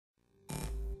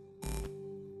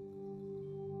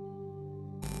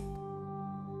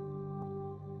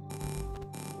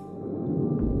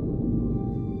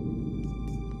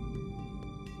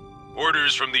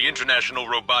Orders from the International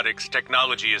Robotics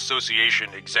Technology Association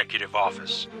Executive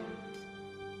Office.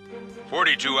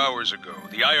 42 hours ago,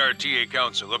 the IRTA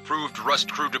Council approved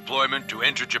Rust Crew deployment to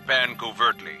enter Japan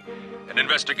covertly and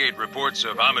investigate reports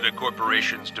of Amida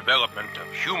Corporation's development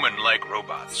of human-like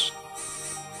robots.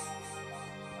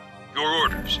 Your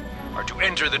orders are to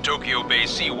enter the Tokyo Bay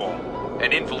seawall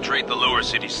and infiltrate the lower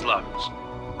city slums.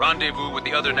 Rendezvous with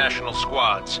the other national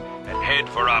squads and head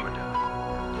for Amida.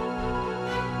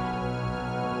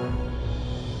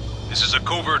 This is a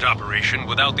covert operation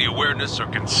without the awareness or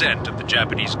consent of the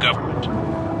Japanese government.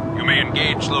 You may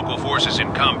engage local forces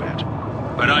in combat,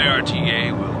 but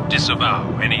IRTA will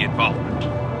disavow any involvement.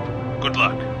 Good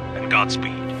luck, and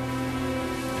Godspeed.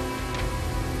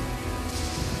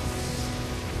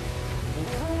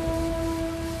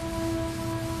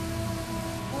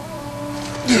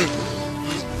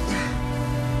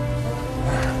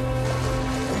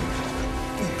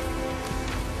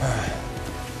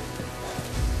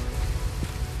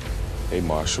 Hey,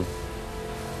 Marshall.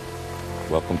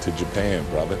 Welcome to Japan,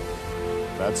 brother.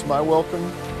 That's my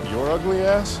welcome? Your ugly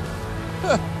ass?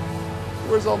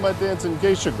 Where's all my dancing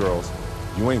geisha girls?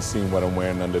 You ain't seen what I'm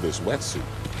wearing under this wetsuit.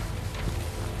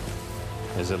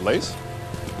 Is it lace?